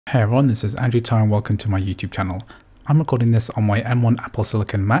Hey everyone, this is Andrew Ty and welcome to my YouTube channel. I'm recording this on my M1 Apple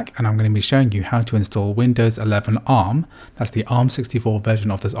Silicon Mac and I'm going to be showing you how to install Windows 11 ARM, that's the ARM64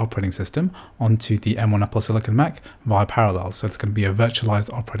 version of this operating system, onto the M1 Apple Silicon Mac via Parallels. So it's going to be a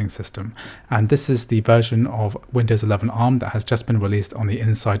virtualized operating system. And this is the version of Windows 11 ARM that has just been released on the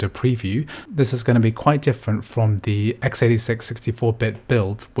Insider Preview. This is going to be quite different from the x86 64-bit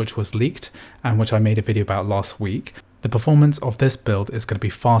build which was leaked and which I made a video about last week. The performance of this build is going to be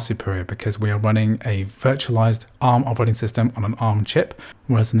far superior because we are running a virtualized ARM operating system on an ARM chip,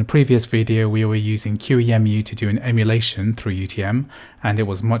 whereas in the previous video we were using QEMU to do an emulation through UTM and it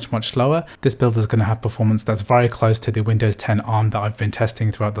was much slower. This build is going to have performance that's very close to the Windows 10 ARM that I've been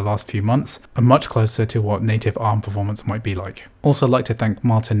testing throughout the last few months, and much closer to what native ARM performance might be like. Also, I'd like to thank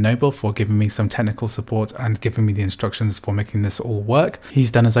Martin Noble for giving me some technical support and giving me the instructions for making this all work. He's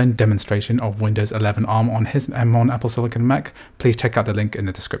done his own demonstration of Windows 11 ARM on his M1 Apple Silicon Mac. Please check out the link in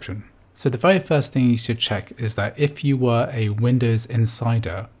the description. So the very first thing you should check is that if you were a Windows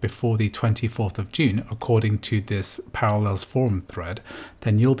insider before the 24th of June, according to this Parallels forum thread,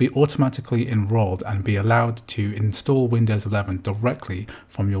 then you'll be automatically enrolled and be allowed to install Windows 11 directly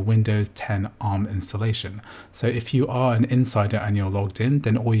from your Windows 10 ARM installation. So if you are an insider and you're logged in,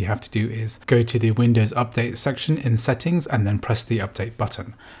 then all you have to do is go to the Windows Update section in Settings and then press the Update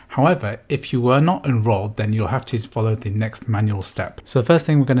button. However, if you were not enrolled, then you'll have to follow the next manual step. So the first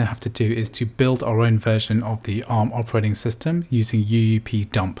thing we're going to have to do is to build our own version of the ARM operating system using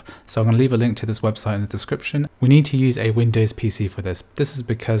UUP dump. So I'm going to leave a link to this website in the description. We need to use a Windows PC for this. This is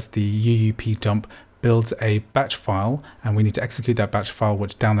because the UUP dump builds a batch file and we need to execute that batch file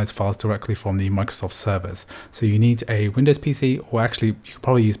which downloads files directly from the Microsoft servers. So you need a Windows PC, or actually you could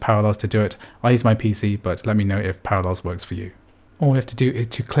probably use Parallels to do it. I use my PC, but let me know if Parallels works for you. All we have to do is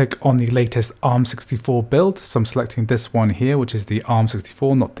to click on the latest ARM64 build. So I'm selecting this one here, which is the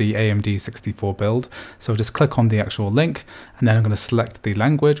ARM64, not the AMD 64 build. So just click on the actual link and then I'm going to select the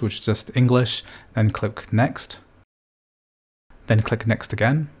language, which is just English, then click next, then click next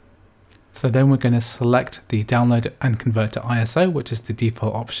again. So then we're going to select the download and convert to ISO, which is the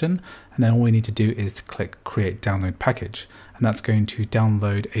default option. And then all we need to do is to click create download package. And that's going to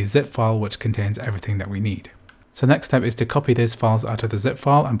download a zip file, which contains everything that we need. So next step is to copy those files out of the zip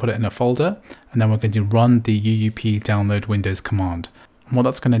file and put it in a folder, and then we're going to run the UUP download Windows command. And what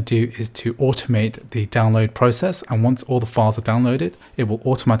that's going to do is to automate the download process, and once all the files are downloaded, it will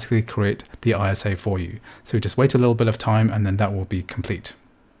automatically create the ISO for you. So just wait a little bit of time and then that will be complete.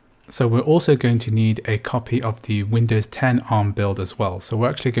 So we're also going to need a copy of the Windows 10 ARM build as well. So we're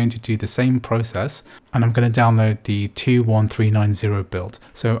actually going to do the same process, and I'm going to download the 21390 build.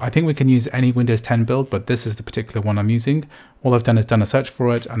 So I think we can use any Windows 10 build, but this is the particular one I'm using. All I've done is done a search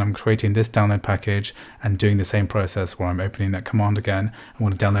for it, and I'm creating this download package and doing the same process where I'm opening that command again. I'm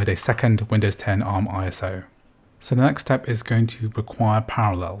going to download a second Windows 10 ARM ISO. So the next step is going to require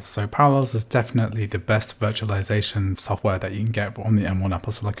Parallels. So Parallels is definitely the best virtualization software that you can get on the M1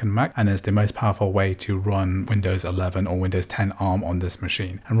 Apple Silicon Mac, and is the most powerful way to run Windows 11 or Windows 10 ARM on this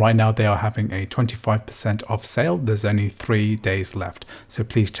machine. And right now they are having a 25% off sale. There's only 3 days left, so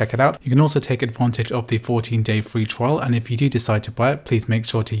please check it out. You can also take advantage of the 14-day free trial, and if you do decide to buy it, please make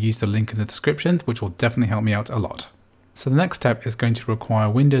sure to use the link in the description, which will definitely help me out a lot. So the next step is going to require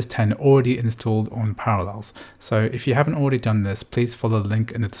Windows 10 already installed on Parallels. So if you haven't already done this, please follow the link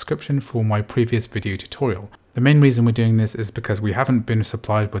in the description for my previous video tutorial. The main reason we're doing this is because we haven't been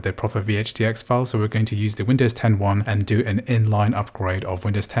supplied with a proper VHDX file, so we're going to use the Windows 10 one and do an inline upgrade of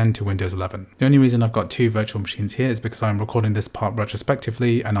Windows 10 to Windows 11. The only reason I've got 2 virtual machines here is because I'm recording this part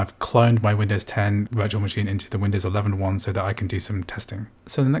retrospectively and I've cloned my Windows 10 virtual machine into the Windows 11 one so that I can do some testing.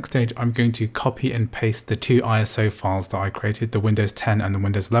 So the next stage, I'm going to copy and paste the 2 ISO files that I created, the Windows 10 and the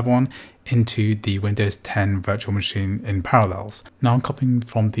Windows 11 one, into the Windows 10 virtual machine in Parallels. Now I'm copying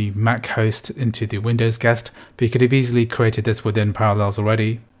from the Mac host into the Windows guest, but you could have easily created this within Parallels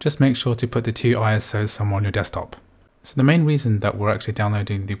already. Just make sure to put the 2 ISOs somewhere on your desktop. So the main reason that we're actually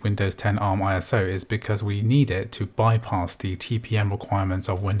downloading the Windows 10 ARM ISO is because we need it to bypass the TPM requirements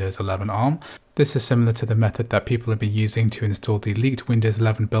of Windows 11 ARM. This is similar to the method that people have been using to install the leaked Windows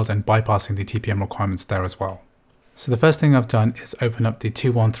 11 build and bypassing the TPM requirements there as well. So the first thing I've done is open up the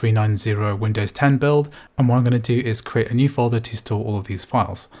 21390 Windows 10 build, and what I'm going to do is create a new folder to store all of these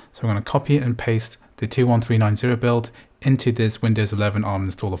files. So I'm going to copy and paste the 21390 build into this Windows 11 ARM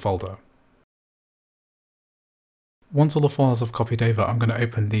installer folder. Once all the files have copied over, I'm going to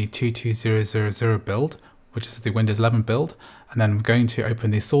open the 22000 build, which is the Windows 11 build, and then I'm going to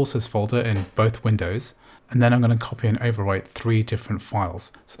open the sources folder in both windows. And then I'm going to copy and overwrite 3 different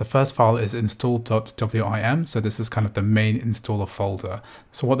files. So the first file is install.wim. So this is kind of the main installer folder.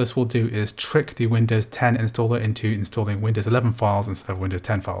 So what this will do is trick the Windows 10 installer into installing Windows 11 files instead of Windows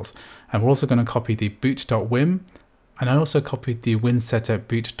 10 files. And we're also going to copy the boot.wim. And I also copied the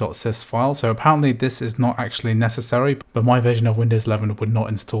winsetupboot.sys file. So apparently this is not actually necessary, but my version of Windows 11 would not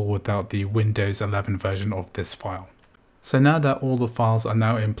install without the Windows 11 version of this file. So now that all the files are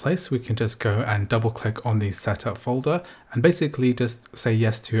now in place, we can just go and double click on the setup folder and basically just say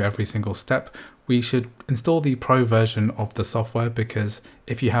yes to every single step. We should install the Pro version of the software because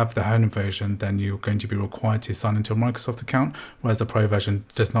if you have the Home version, then you're going to be required to sign into a Microsoft account, whereas the Pro version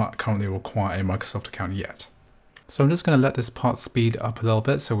does not currently require a Microsoft account yet. So I'm just going to let this part speed up a little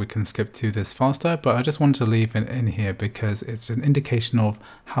bit so we can skip through this faster, but I just wanted to leave it in here because it's an indication of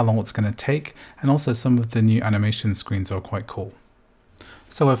how long it's going to take, and also some of the new animation screens are quite cool.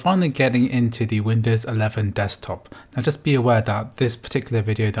 So we're finally getting into the Windows 11 desktop. Now just be aware that this particular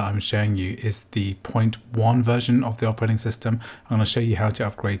video that I'm showing you is the 0.1 version of the operating system. I'm going to show you how to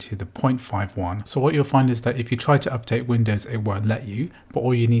upgrade to the 0.51. So what you'll find is that if you try to update Windows, it won't let you, but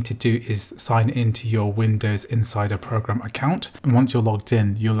all you need to do is sign into your Windows Insider Program account. And once you're logged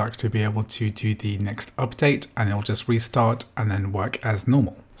in, you'll actually be able to do the next update and it'll just restart and then work as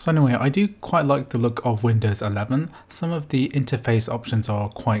normal. So anyway, I do quite like the look of Windows 11. Some of the interface options are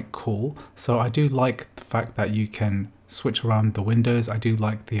quite cool. So I do like the fact that you can switch around the windows. I do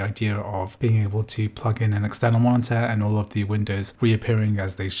like the idea of being able to plug in an external monitor and all of the windows reappearing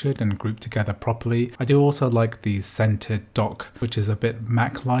as they should and grouped together properly. I do also like the centered dock, which is a bit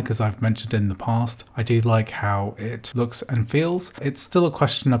Mac-like, as I've mentioned in the past. I do like how it looks and feels. It's still a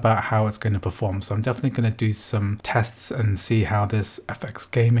question about how it's going to perform, so I'm definitely going to do some tests and see how this affects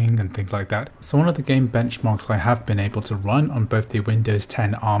gaming and things like that. So one of the game benchmarks I have been able to run on both the Windows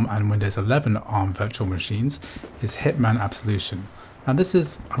 10 ARM and Windows 11 ARM virtual machines is Hitman Absolution. Now this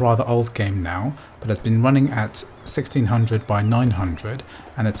is a rather old game now, but it's been running at 1600 by 900,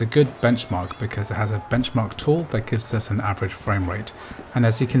 and it's a good benchmark because it has a benchmark tool that gives us an average frame rate. And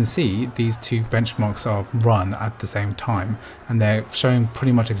as you can see, these two benchmarks are run at the same time and they're showing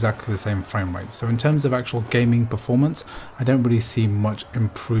pretty much exactly the same frame rate. So in terms of actual gaming performance, I don't really see much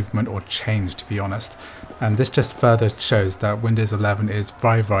improvement or change, to be honest. And this just further shows that Windows 11 is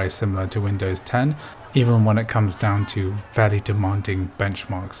very similar to Windows 10, even when it comes down to fairly demanding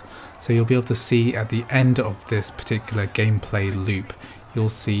benchmarks. So you'll be able to see at the end of this particular gameplay loop, you'll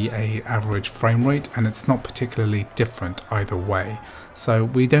see an average frame rate, and it's not particularly different either way. So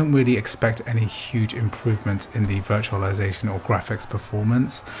we don't really expect any huge improvements in the virtualization or graphics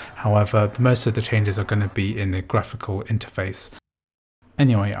performance. However, most of the changes are going to be in the graphical interface.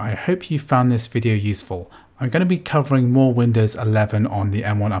 Anyway, I hope you found this video useful. I'm going to be covering more Windows 11 on the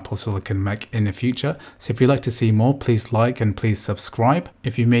M1 Apple Silicon Mac in the future, so if you'd like to see more, please like and please subscribe.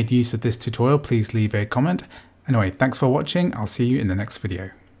 If you made use of this tutorial, please leave a comment. Anyway, thanks for watching. I'll see you in the next video.